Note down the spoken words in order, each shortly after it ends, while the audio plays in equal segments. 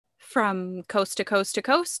from coast to coast to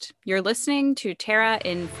coast. You're listening to Terra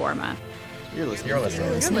Informa. You're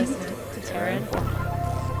listening to Terra Informa.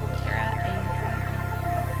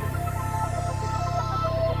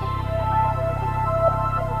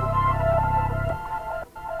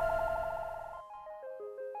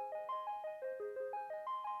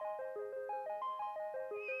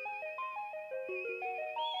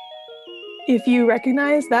 If you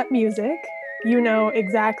recognize that music, you know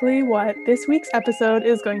exactly what this week's episode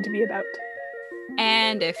is going to be about.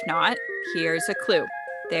 And if not, here's a clue.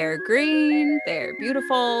 They're green, they're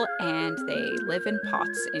beautiful, and they live in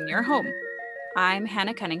pots in your home. I'm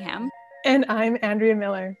Hannah Cunningham. And I'm Andrea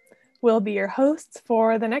Miller. We'll be your hosts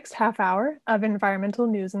for the next half hour of environmental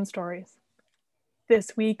news and stories.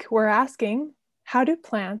 This week, we're asking, how do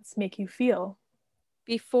plants make you feel?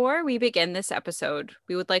 Before we begin this episode,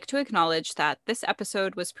 we would like to acknowledge that this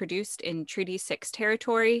episode was produced in Treaty 6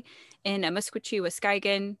 territory in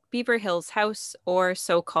Amiskwichi-Waskagan, Beaver Hills House, or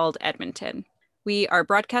so-called Edmonton. We are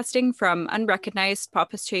broadcasting from unrecognized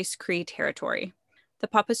Papaschase Cree territory. The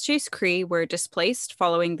Papaschase Cree were displaced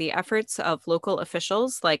following the efforts of local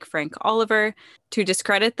officials like Frank Oliver to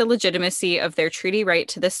discredit the legitimacy of their treaty right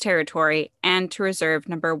to this territory and to reserve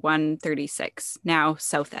number 136, now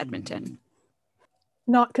South Edmonton.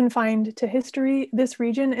 Not confined to history, this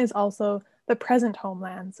region is also the present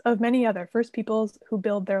homelands of many other First Peoples who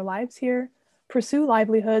build their lives here, pursue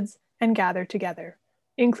livelihoods, and gather together,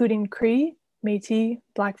 including Cree, Métis,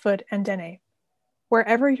 Blackfoot, and Dene.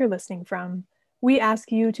 Wherever you're listening from, we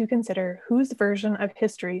ask you to consider whose version of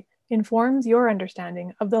history informs your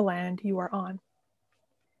understanding of the land you are on.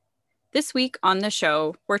 This week on the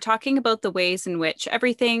show, we're talking about the ways in which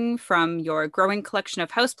everything from your growing collection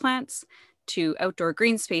of houseplants to outdoor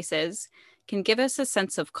green spaces can give us a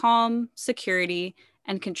sense of calm, security,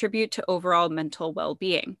 and contribute to overall mental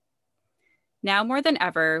well-being. Now more than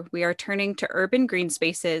ever, we are turning to urban green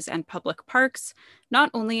spaces and public parks, not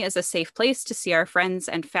only as a safe place to see our friends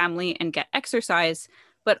and family and get exercise,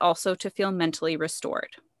 but also to feel mentally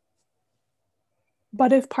restored.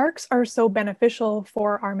 But if parks are so beneficial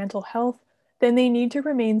for our mental health, then they need to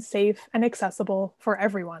remain safe and accessible for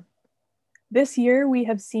everyone. This year, we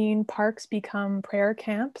have seen parks become prayer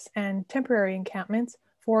camps and temporary encampments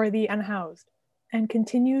for the unhoused, and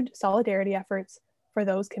continued solidarity efforts for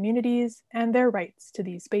those communities and their rights to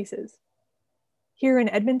these spaces. Here in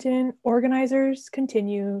Edmonton, organizers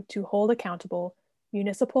continue to hold accountable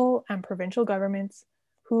municipal and provincial governments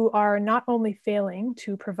who are not only failing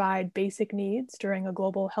to provide basic needs during a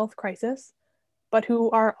global health crisis, but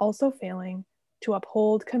who are also failing to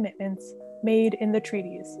uphold commitments made in the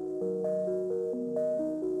treaties.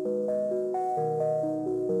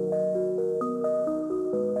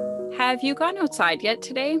 Have you gone outside yet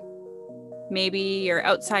today? Maybe you're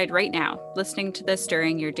outside right now, listening to this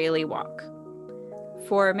during your daily walk.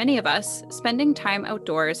 For many of us, spending time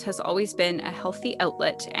outdoors has always been a healthy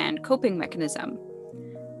outlet and coping mechanism.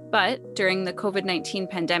 But during the COVID-19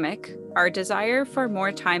 pandemic, our desire for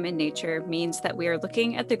more time in nature means that we are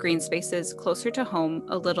looking at the green spaces closer to home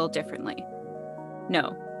a little differently.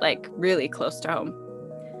 No, like really close to home.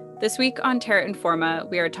 This week on Terra Informa,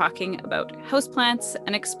 we are talking about houseplants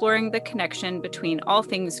and exploring the connection between all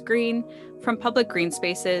things green, from public green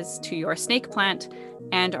spaces to your snake plant,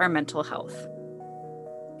 and our mental health.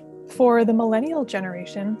 For the millennial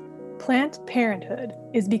generation, plant parenthood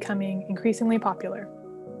is becoming increasingly popular.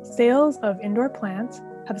 Sales of indoor plants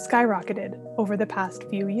have skyrocketed over the past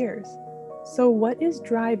few years. So what is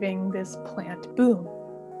driving this plant boom?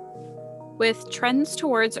 With trends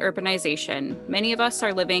towards urbanization, many of us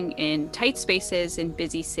are living in tight spaces in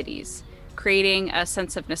busy cities, creating a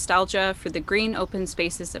sense of nostalgia for the green open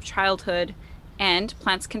spaces of childhood, and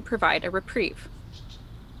plants can provide a reprieve.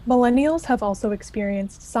 Millennials have also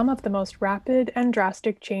experienced some of the most rapid and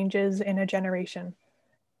drastic changes in a generation.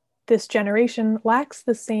 This generation lacks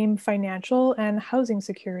the same financial and housing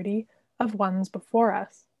security of ones before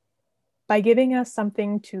us. By giving us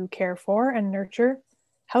something to care for and nurture,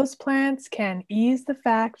 houseplants can ease the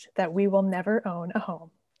fact that we will never own a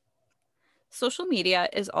home. Social media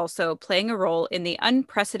is also playing a role in the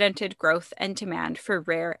unprecedented growth and demand for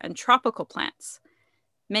rare and tropical plants.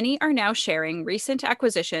 Many are now sharing recent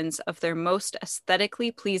acquisitions of their most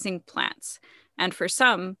aesthetically pleasing plants, and for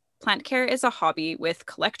some, plant care is a hobby with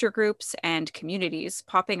collector groups and communities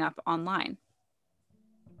popping up online.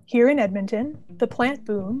 Here in Edmonton, the plant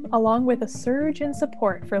boom, along with a surge in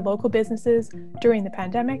support for local businesses during the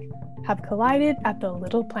pandemic, have collided at the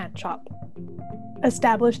Little Plant Shop.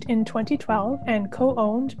 Established in 2012 and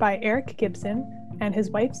co-owned by Eric Gibson and his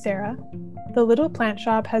wife Sarah, the Little Plant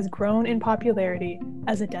Shop has grown in popularity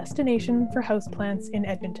as a destination for houseplants in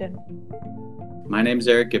Edmonton. My name is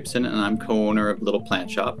Eric Gibson, and I'm co-owner of Little Plant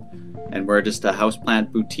Shop, and we're just a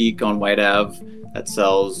houseplant boutique on White Ave that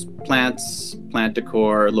sells plants, plant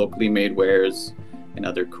decor, locally made wares, and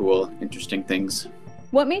other cool, interesting things.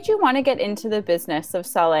 What made you want to get into the business of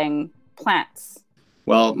selling plants?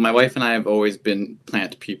 Well, my wife and I have always been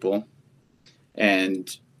plant people,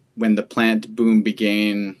 and when the plant boom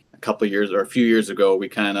began a few years ago, we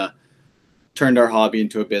kind of turned our hobby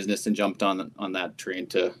into a business and jumped on that train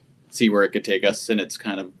to see where it could take us, and it's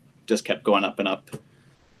kind of just kept going up and up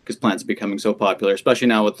because plants are becoming so popular, especially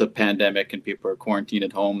now with the pandemic and people are quarantined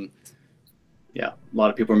at home. Yeah, a lot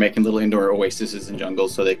of people are making little indoor oases and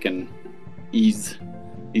jungles so they can ease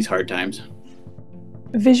these hard times.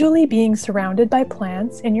 Visually being surrounded by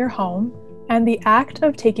plants in your home and the act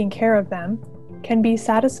of taking care of them can be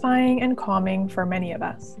satisfying and calming for many of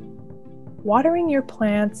us. Watering your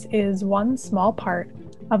plants is one small part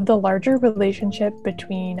of the larger relationship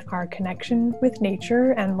between our connection with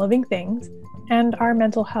nature and living things and our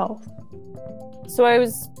mental health. So I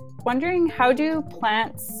was wondering, how do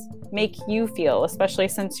plants make you feel, especially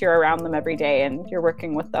since you're around them every day and you're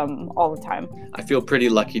working with them all the time? I feel pretty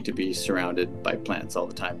lucky to be surrounded by plants all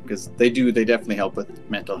the time because they definitely help with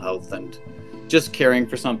mental health and just caring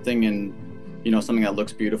for something, and something that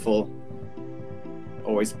looks beautiful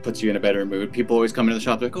always puts you in a better mood. People always come into the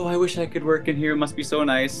shop like, oh, I wish I could work in here, it must be so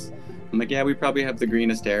nice. I'm like, yeah, we probably have the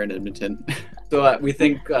greenest air in Edmonton. So we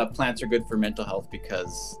think plants are good for mental health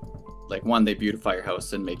because, like, one, they beautify your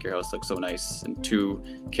house and make your house look so nice, and two,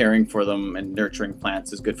 caring for them and nurturing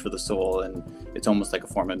plants is good for the soul, and it's almost like a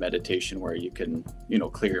form of meditation where you can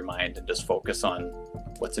clear your mind and just focus on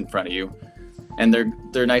what's in front of you. And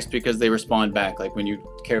they're nice because they respond back. Like when you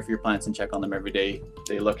care for your plants and check on them every day,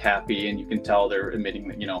 they look happy and you can tell they're emitting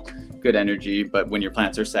good energy. But when your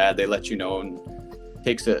plants are sad, they let you know, and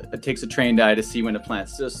it takes a trained eye to see when a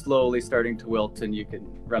plant's just slowly starting to wilt, and you can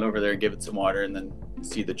run over there and give it some water and then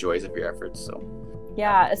see the joys of your efforts. So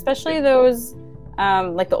yeah, especially those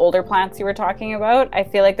like the older plants you were talking about. I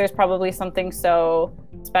feel like there's probably something so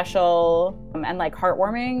special and like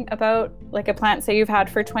heartwarming about like a plant, say you've had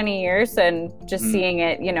for 20 years and just seeing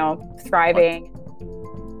it, thriving.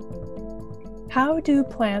 How do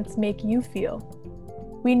plants make you feel?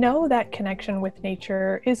 We know that connection with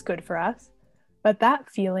nature is good for us, but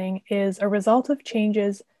that feeling is a result of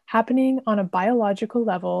changes happening on a biological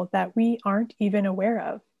level that we aren't even aware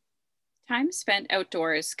of. Time spent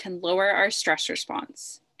outdoors can lower our stress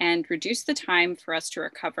response and reduce the time for us to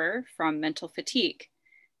recover from mental fatigue,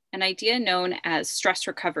 an idea known as stress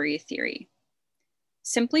recovery theory.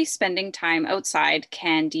 Simply spending time outside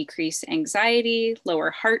can decrease anxiety,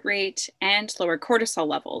 lower heart rate, and lower cortisol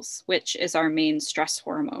levels, which is our main stress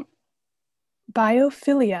hormone.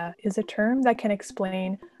 Biophilia is a term that can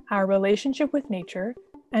explain our relationship with nature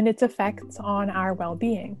and its effects on our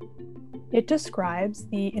well-being. It describes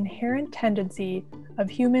the inherent tendency of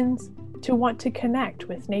humans to want to connect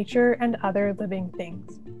with nature and other living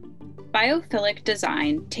things. Biophilic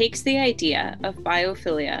design takes the idea of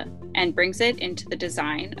biophilia and brings it into the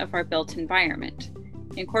design of our built environment,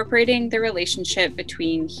 incorporating the relationship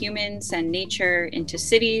between humans and nature into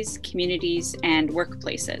cities, communities, and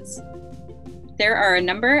workplaces. There are a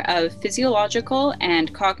number of physiological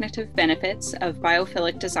and cognitive benefits of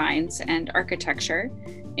biophilic designs and architecture,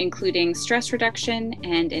 including stress reduction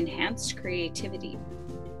and enhanced creativity.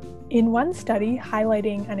 In one study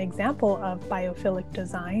highlighting an example of biophilic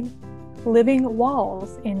design, living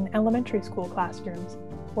walls in elementary school classrooms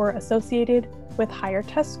were associated with higher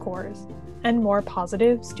test scores and more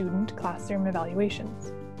positive student classroom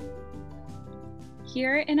evaluations.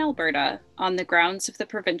 Here in Alberta, on the grounds of the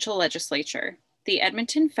provincial legislature, the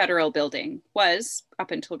Edmonton Federal Building was,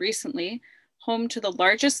 up until recently, home to the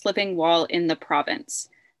largest living wall in the province,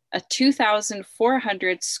 a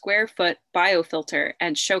 2,400 square foot biofilter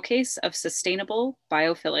and showcase of sustainable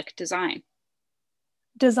biophilic design.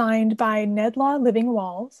 Designed by Nedlaw Living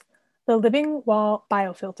Walls, the Living Wall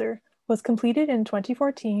Biofilter was completed in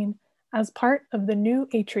 2014 as part of the new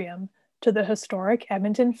atrium to the historic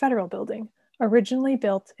Edmonton Federal Building, originally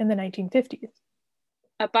built in the 1950s.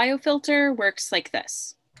 A biofilter works like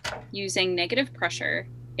this. Using negative pressure,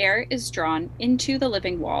 air is drawn into the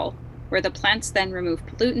living wall, where the plants then remove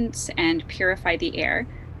pollutants and purify the air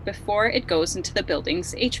before it goes into the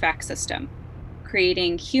building's HVAC system,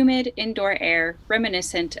 creating humid indoor air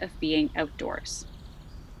reminiscent of being outdoors.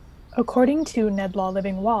 According to Nedlaw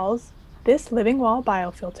Living Walls, this living wall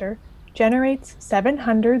biofilter generates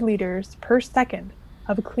 700 liters per second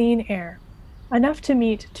of clean air, enough to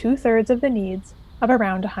meet 2/3 of the needs of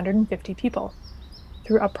around 150 people.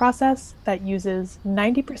 through a process that uses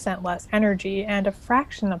 90% less energy and a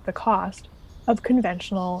fraction of the cost of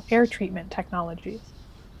conventional air treatment technologies.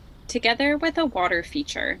 Together with a water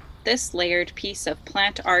feature, this layered piece of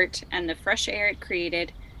plant art and the fresh air it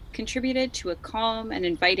created contributed to a calm and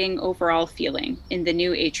inviting overall feeling in the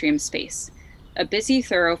new atrium space, a busy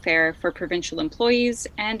thoroughfare for provincial employees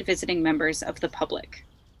and visiting members of the public.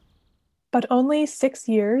 But only 6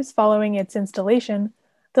 years following its installation,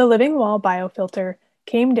 the Living Wall biofilter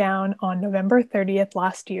came down on November 30th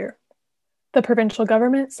last year. The provincial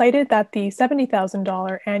government cited that the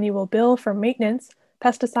 $70,000 annual bill for maintenance,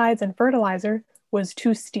 pesticides, and fertilizer was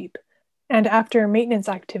too steep, and after maintenance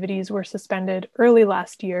activities were suspended early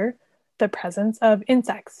last year, the presence of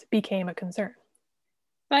insects became a concern.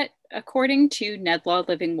 But according to Nedlaw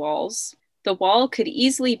Living Walls, the wall could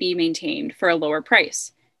easily be maintained for a lower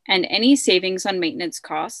price, and any savings on maintenance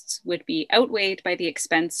costs would be outweighed by the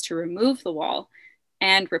expense to remove the wall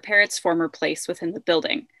and repair its former place within the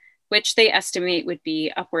building, which they estimate would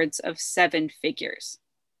be upwards of 7 figures.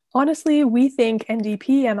 Honestly, we think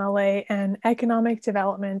NDP MLA and Economic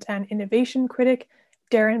Development and Innovation critic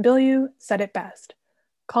Darren Bilyeu said it best,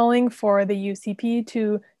 calling for the UCP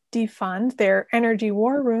to defund their energy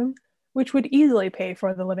war room, which would easily pay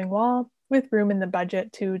for the Living Wall, with room in the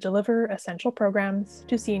budget to deliver essential programs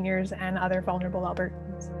to seniors and other vulnerable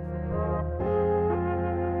Albertans.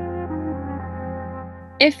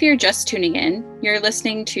 If you're just tuning in, you're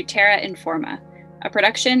listening to Terra Informa, a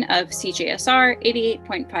production of CJSR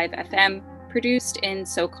 88.5 FM, produced in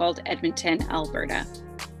so-called Edmonton, Alberta.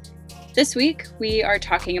 This week, we are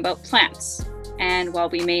talking about plants, and while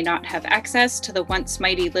we may not have access to the once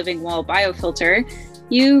mighty Living Wall biofilter,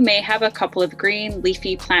 you may have a couple of green,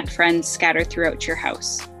 leafy plant friends scattered throughout your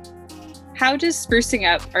house. How does sprucing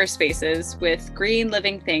up our spaces with green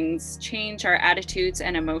living things change our attitudes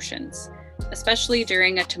and emotions, especially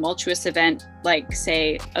during a tumultuous event like,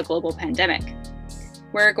 say, a global pandemic?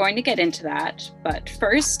 We're going to get into that, but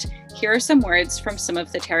first, here are some words from some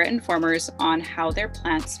of the Terra Informers on how their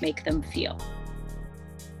plants make them feel.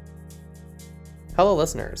 Hello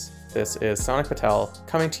listeners, this is Sonic Patel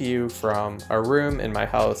coming to you from a room in my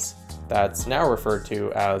house that's now referred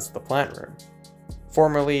to as the plant room.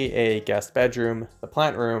 Formerly a guest bedroom, the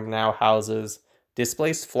plant room now houses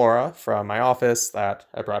displaced flora from my office that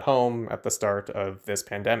I brought home at the start of this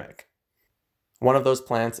pandemic. One of those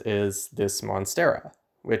plants is this Monstera,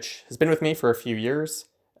 which has been with me for a few years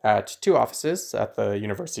at 2 offices at the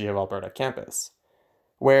University of Alberta campus,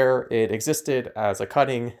 where it existed as a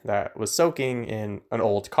cutting that was soaking in an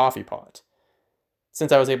old coffee pot.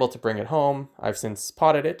 Since I was able to bring it home, I've since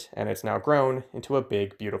potted it, and it's now grown into a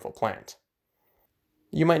big, beautiful plant.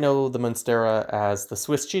 You might know the Monstera as the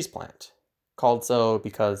Swiss cheese plant, called so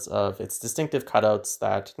because of its distinctive cutouts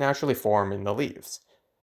that naturally form in the leaves.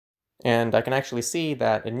 And I can actually see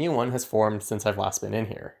that a new one has formed since I've last been in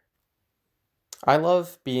here. I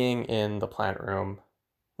love being in the plant room,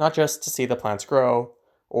 not just to see the plants grow,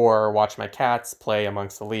 or watch my cats play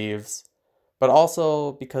amongst the leaves, but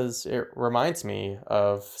also because it reminds me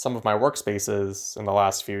of some of my workspaces in the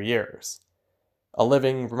last few years. A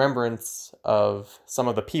living remembrance of some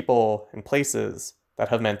of the people and places that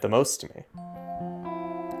have meant the most to me.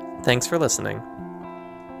 Thanks for listening.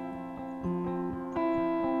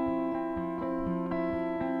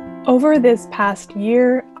 Over this past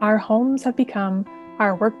year, our homes have become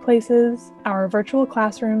our workplaces, our virtual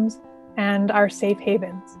classrooms, and our safe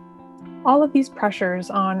havens. All of these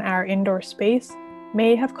pressures on our indoor space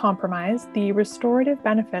may have compromised the restorative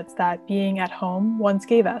benefits that being at home once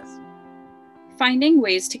gave us. Finding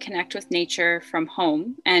ways to connect with nature from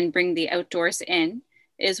home and bring the outdoors in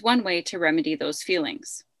is one way to remedy those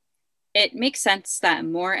feelings. It makes sense that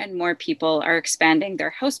more and more people are expanding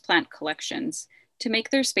their houseplant collections to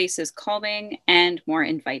make their spaces calming and more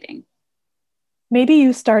inviting. Maybe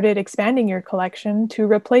you started expanding your collection to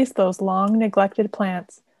replace those long neglected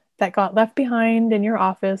plants that got left behind in your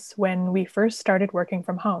office when we first started working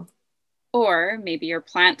from home. Or maybe your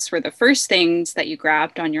plants were the first things that you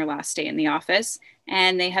grabbed on your last day in the office,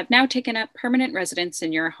 and they have now taken up permanent residence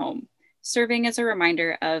in your home, serving as a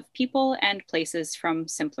reminder of people and places from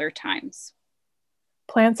simpler times.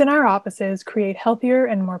 Plants in our offices create healthier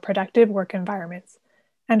and more productive work environments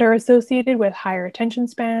and are associated with higher attention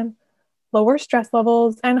span, lower stress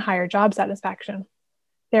levels, and higher job satisfaction.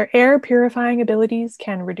 Their air purifying abilities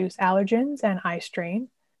can reduce allergens and eye strain,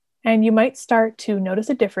 and you might start to notice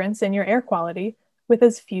a difference in your air quality with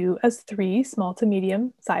as few as 3 small to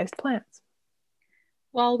medium-sized plants.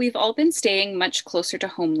 While we've all been staying much closer to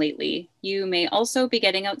home lately, you may also be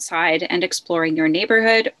getting outside and exploring your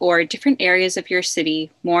neighborhood or different areas of your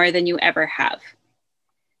city more than you ever have.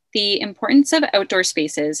 The importance of outdoor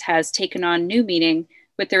spaces has taken on new meaning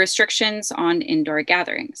with the restrictions on indoor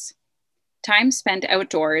gatherings. Time spent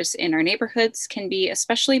outdoors in our neighborhoods can be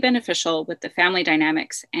especially beneficial with the family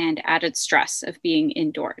dynamics and added stress of being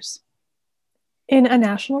indoors. In a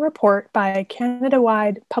national report by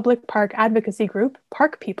Canada-wide public park advocacy group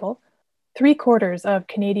Park People, 3/4 of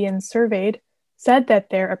Canadians surveyed said that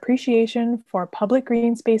their appreciation for public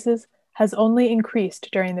green spaces has only increased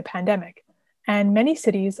during the pandemic, and many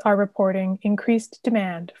cities are reporting increased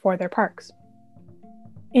demand for their parks.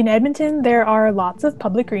 In Edmonton, there are lots of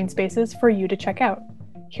public green spaces for you to check out.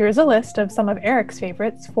 Here's a list of some of Eric's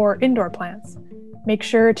favorites for indoor plants. Make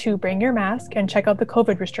sure to bring your mask and check out the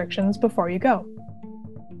COVID restrictions before you go.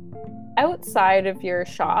 Outside of your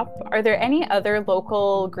shop, are there any other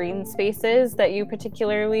local green spaces that you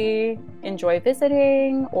particularly enjoy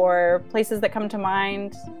visiting, or places that come to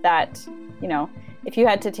mind that, if you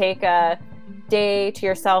had to take a day to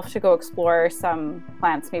yourself to go explore some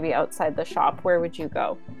plants maybe outside the shop, where would you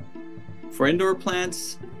go? For indoor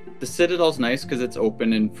plants, the Citadel's nice because it's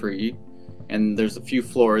open and free, and there's a few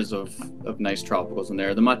floors of nice tropicals in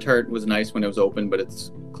there. The Mutt Hart was nice when it was open, but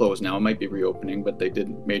it's closed now. It might be reopening, but they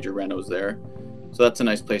did major renos there. So that's a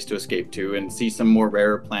nice place to escape to and see some more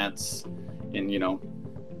rarer plants and,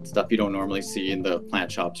 stuff you don't normally see in the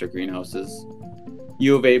plant shops or greenhouses.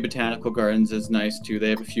 U of A Botanical Gardens is nice too. They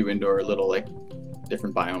have a few indoor little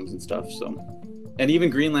different biomes and stuff. And even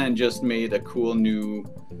Greenland just made a cool new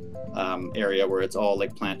area where it's all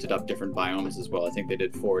planted up different biomes as well. I think they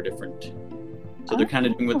did 4 different. So they're kind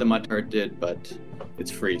of doing what the Mutt Hart did, but it's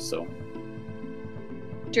free. So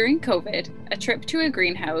during COVID, a trip to a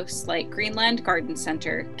greenhouse like Greenland Garden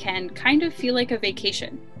Center can kind of feel like a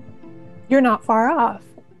vacation. You're not far off.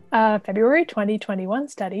 A February 2021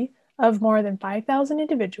 study of more than 5,000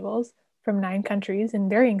 individuals from 9 countries in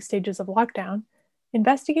varying stages of lockdown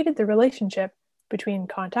investigated the relationship between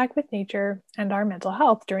contact with nature and our mental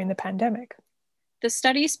health during the pandemic. The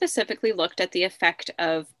study specifically looked at the effect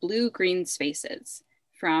of blue-green spaces,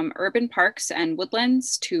 from urban parks and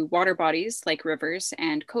woodlands to water bodies like rivers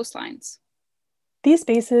and coastlines. These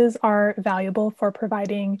spaces are valuable for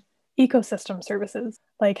providing ecosystem services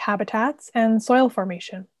like habitats and soil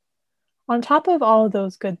formation. On top of all of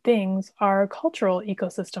those good things are cultural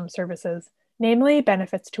ecosystem services, namely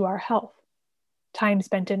benefits to our health. Time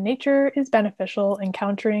spent in nature is beneficial in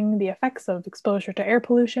countering the effects of exposure to air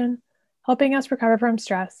pollution, helping us recover from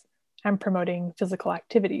stress, and promoting physical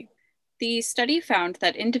activity. The study found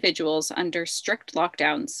that individuals under strict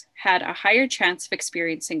lockdowns had a higher chance of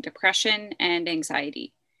experiencing depression and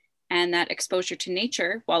anxiety, and that exposure to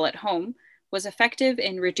nature while at home was effective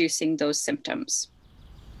in reducing those symptoms.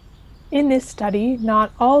 In this study,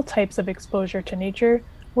 not all types of exposure to nature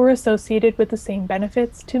were associated with the same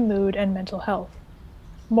benefits to mood and mental health.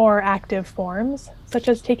 More active forms, such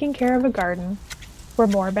as taking care of a garden, were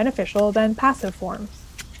more beneficial than passive forms.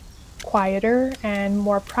 Quieter and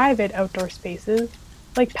more private outdoor spaces,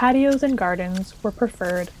 like patios and gardens, were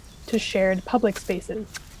preferred to shared public spaces,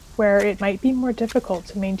 where it might be more difficult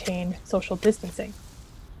to maintain social distancing.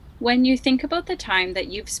 When you think about the time that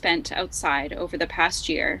you've spent outside over the past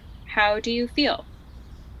year, how do you feel?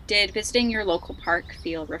 Did visiting your local park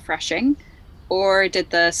feel refreshing? Or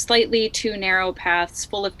did the slightly too narrow paths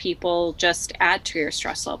full of people just add to your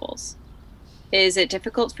stress levels? Is it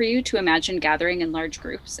difficult for you to imagine gathering in large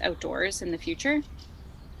groups outdoors in the future?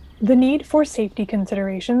 The need for safety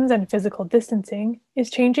considerations and physical distancing is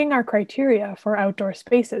changing our criteria for outdoor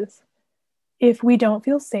spaces. If we don't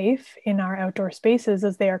feel safe in our outdoor spaces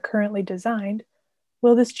as they are currently designed,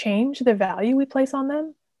 will this change the value we place on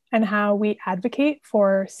them and how we advocate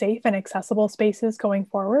for safe and accessible spaces going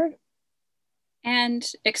forward? And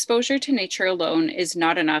exposure to nature alone is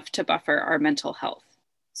not enough to buffer our mental health.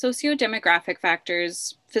 Socio-demographic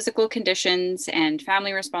factors, physical conditions, and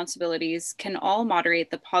family responsibilities can all moderate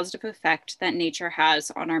the positive effect that nature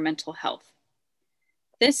has on our mental health.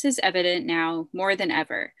 This is evident now more than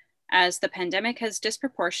ever, as the pandemic has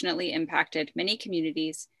disproportionately impacted many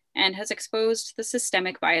communities and has exposed the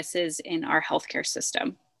systemic biases in our healthcare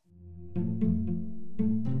system.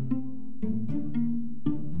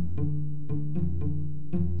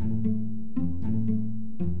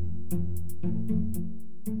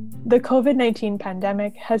 The COVID-19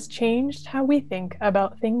 pandemic has changed how we think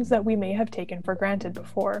about things that we may have taken for granted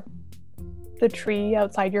before. The tree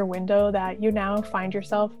outside your window that you now find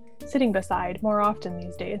yourself sitting beside more often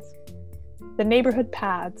these days. The neighborhood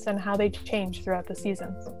paths and how they change throughout the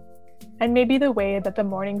seasons. And maybe the way that the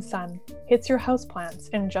morning sun hits your houseplants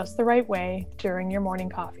in just the right way during your morning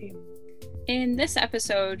coffee. In this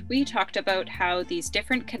episode, we talked about how these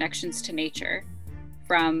different connections to nature,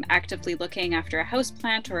 from actively looking after a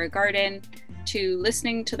houseplant or a garden to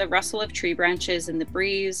listening to the rustle of tree branches in the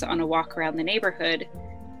breeze on a walk around the neighborhood,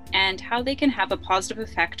 and how they can have a positive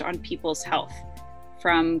effect on people's health,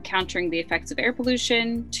 from countering the effects of air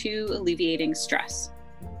pollution to alleviating stress.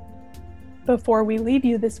 Before we leave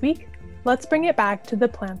you this week, let's bring it back to the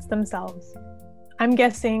plants themselves. I'm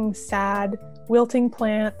guessing sad, wilting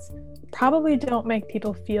plants probably don't make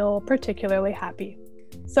people feel particularly happy.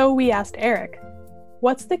 So we asked Eric,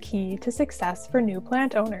 what's the key to success for new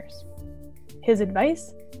plant owners? His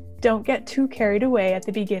advice? Don't get too carried away at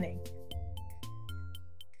the beginning.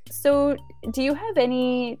 So, do you have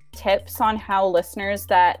any tips on how listeners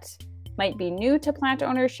that might be new to plant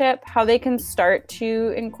ownership, how they can start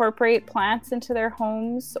to incorporate plants into their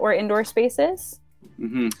homes or indoor spaces?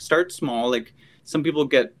 Start small. Like, some people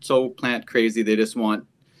get so plant crazy, they just want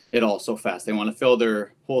it all so fast. They want to fill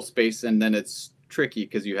their whole space, and then it's tricky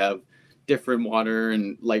because you have different water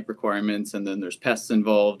and light requirements, and then there's pests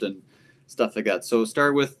involved and stuff like that. So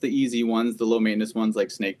start with the easy ones, the low maintenance ones like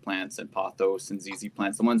snake plants and pothos and ZZ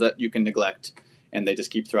plants, the ones that you can neglect and they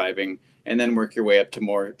just keep thriving, and then work your way up to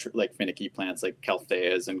more like finicky plants like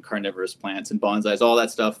caltheas and carnivorous plants and bonsais, all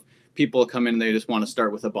that stuff. People come in and they just want to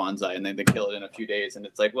start with a bonsai and then they kill it in a few days, and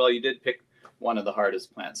it's like, well, you did pick one of the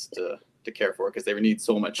hardest plants to care for because they need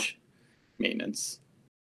so much maintenance.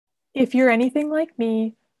 If you're anything like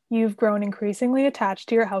me, you've grown increasingly attached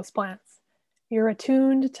to your houseplants. You're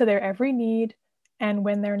attuned to their every need, and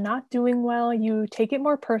when they're not doing well, you take it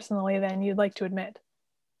more personally than you'd like to admit.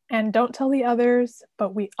 And don't tell the others,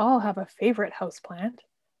 but we all have a favorite houseplant.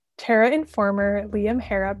 Terra Informer Liam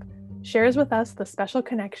Harrop shares with us the special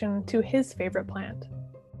connection to his favorite plant.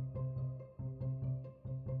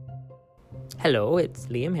 Hello, it's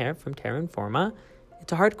Liam Harrop from Terra Informa.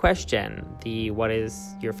 It's a hard question, what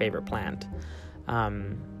is your favorite plant?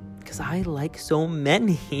 Because I like so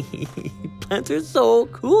many. Plants are so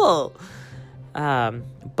cool.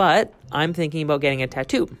 But I'm thinking about getting a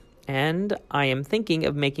tattoo, and I am thinking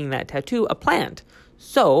of making that tattoo a plant.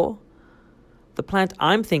 So the plant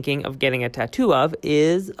I'm thinking of getting a tattoo of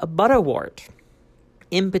is a butterwort.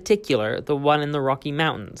 In particular, the one in the Rocky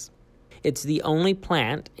Mountains. It's the only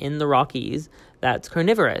plant in the Rockies that's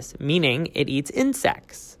carnivorous, meaning it eats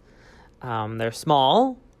insects. They're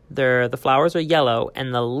small. The flowers are yellow,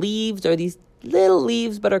 and the leaves are these little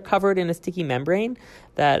leaves but are covered in a sticky membrane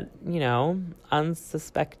that,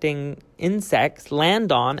 unsuspecting insects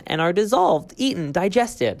land on and are dissolved, eaten,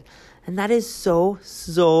 digested. And that is so,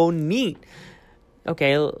 so neat.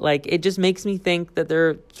 Okay, like, it just makes me think that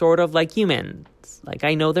they're sort of like humans. Like,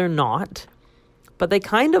 I know they're not, but they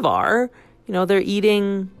kind of are. They're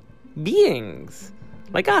eating beings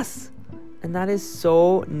like us. And that is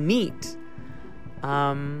so neat.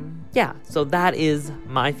 So that is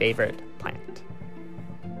my favorite plant.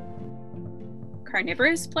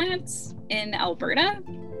 Carnivorous plants in Alberta?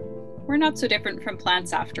 We're not so different from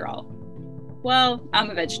plants after all. Well,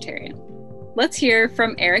 I'm a vegetarian. Let's hear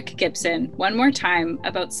from Eric Gibson one more time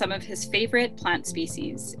about some of his favorite plant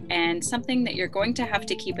species and something that you're going to have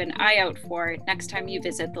to keep an eye out for next time you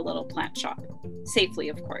visit the little plant shop. Safely,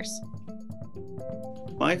 of course.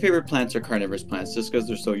 My favorite plants are carnivorous plants just because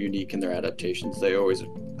they're so unique in their adaptations. They always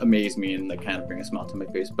amaze me and they kind of bring a smile to my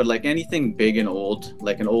face. But like anything big and old,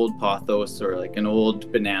 like an old pothos or like an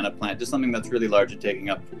old banana plant, just something that's really large and taking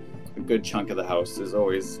up a good chunk of the house is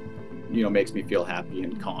always, makes me feel happy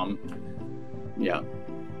and calm. Yeah.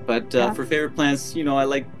 But for favorite plants, I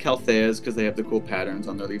like caltheas because they have the cool patterns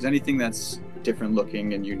on their leaves. Anything that's different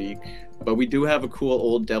looking and unique. But we do have a cool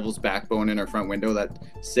old devil's backbone in our front window that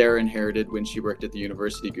Sarah inherited when she worked at the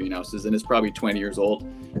university greenhouses, and it's probably 20 years old.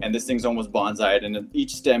 And this thing's almost bonsai'd, and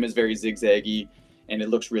each stem is very zigzaggy, and it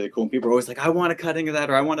looks really cool. And people are always like, I want a cutting of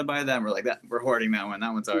that, or I want to buy that. And we're like, we're hoarding that one.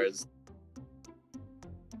 That one's ours.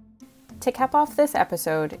 To cap off this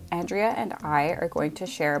episode, Andrea and I are going to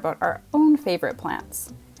share about our own favorite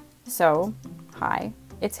plants. So, hi,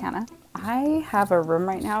 it's Hannah. I have a room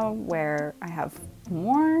right now where I have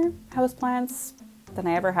more houseplants than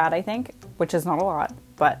I ever had, I think, which is not a lot,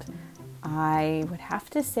 but I would have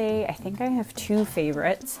to say I think I have two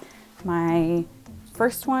favorites. My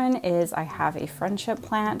first one is I have a friendship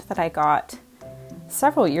plant that I got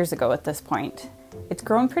several years ago at this point. It's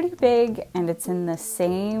grown pretty big and it's in the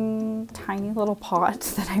same tiny little pot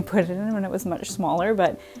that I put it in when it was much smaller,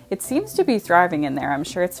 but it seems to be thriving in there. I'm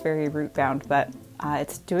sure it's very root bound, but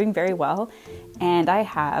it's doing very well. And I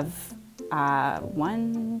have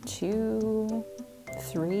 1, 2,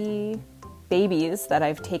 3 babies that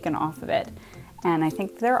I've taken off of it. And I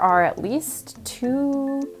think there are at least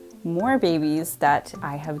 2 more babies that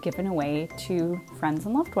I have given away to friends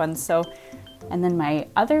and loved ones. So And then my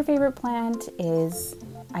other favorite plant is,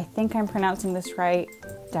 I think I'm pronouncing this right,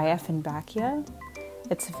 Dieffenbachia.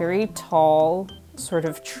 It's a very tall, sort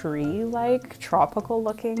of tree-like,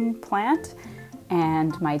 tropical-looking plant.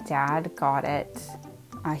 And my dad got it.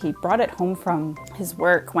 He brought it home from his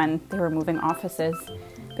work when they were moving offices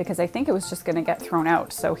because I think it was just going to get thrown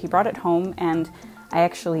out. So he brought it home, and I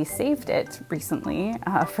actually saved it recently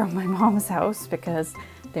from my mom's house because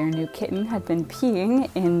their new kitten had been peeing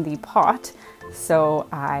in the pot. So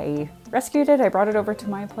I rescued it, I brought it over to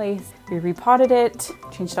my place, we repotted it,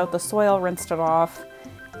 changed out the soil, rinsed it off,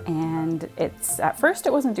 and at first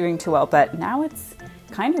it wasn't doing too well, but now it's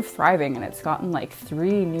kind of thriving, and it's gotten like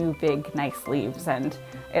 3 new big nice leaves, and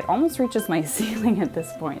it almost reaches my ceiling at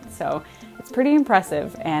this point. So it's pretty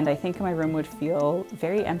impressive, and I think my room would feel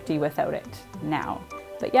very empty without it now.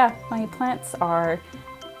 But yeah, my plants are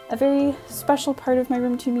a very special part of my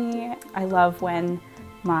room to me. I love when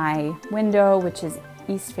my window, which is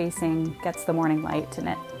east facing, gets the morning light and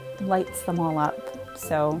it lights them all up.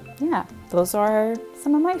 So yeah, those are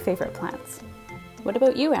some of my favorite plants. What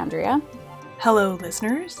about you, Andrea? Hello,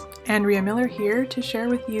 listeners. Andrea Miller here to share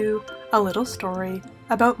with you a little story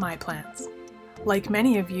about my plants. Like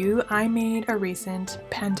many of you, I made a recent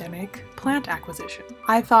pandemic plant acquisition.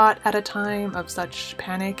 I thought at a time of such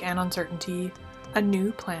panic and uncertainty, a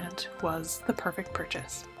new plant was the perfect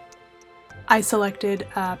purchase. I selected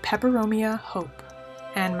a Peperomia Hope,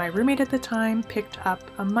 and my roommate at the time picked up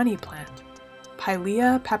a money plant,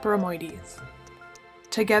 Pilea peperomoides.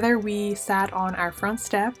 Together we sat on our front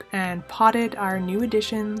step and potted our new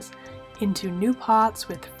additions into new pots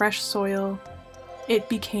with fresh soil. It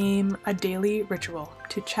became a daily ritual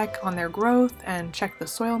to check on their growth and check the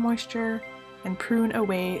soil moisture and prune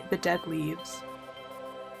away the dead leaves.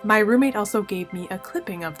 My roommate also gave me a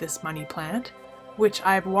clipping of this money plant, which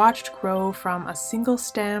I've watched grow from a single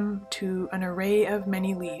stem to an array of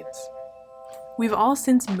many leaves. We've all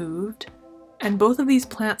since moved, and both of these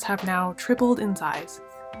plants have now tripled in size.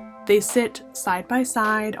 They sit side by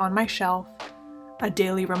side on my shelf, a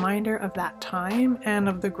daily reminder of that time and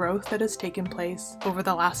of the growth that has taken place over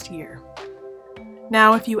the last year.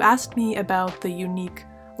 Now, if you asked me about the unique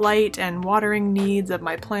light and watering needs of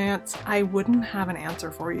my plants, I wouldn't have an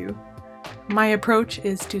answer for you. My approach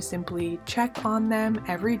is to simply check on them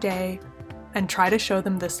every day and try to show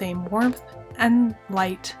them the same warmth and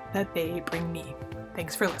light that they bring me.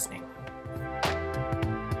 Thanks for listening.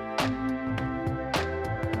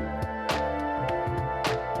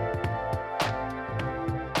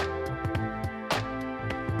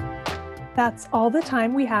 That's all the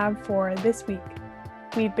time we have for this week.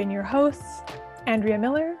 We've been your hosts, Andrea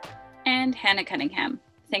Miller and Hannah Cunningham.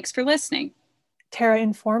 Thanks for listening. Terra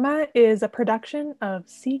Informa is a production of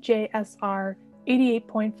CJSR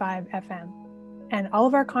 88.5 FM, and all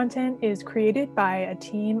of our content is created by a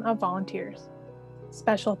team of volunteers.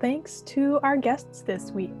 Special thanks to our guests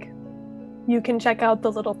this week. You can check out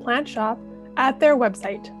the Little Plant Shop at their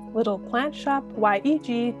website,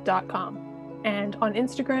 littleplantshopyeg.com, and on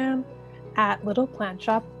Instagram at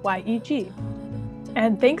littleplantshopyeg.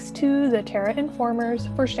 And thanks to the Terra Informers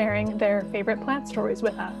for sharing their favorite plant stories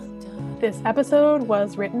with us. This episode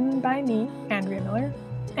was written by me, Andrea Miller,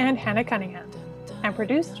 and Hannah Cunningham, and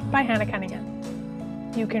produced by Hannah Cunningham.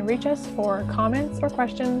 You can reach us for comments or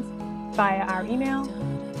questions via our email,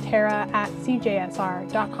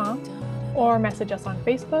 terra@cjsr.com, or message us on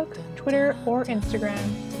Facebook, Twitter, or Instagram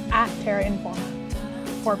at Terra Informa.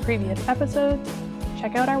 For previous episodes,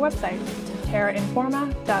 check out our website,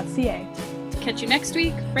 terrainforma.ca. Catch you next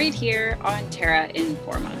week right here on Terra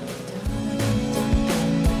Informa.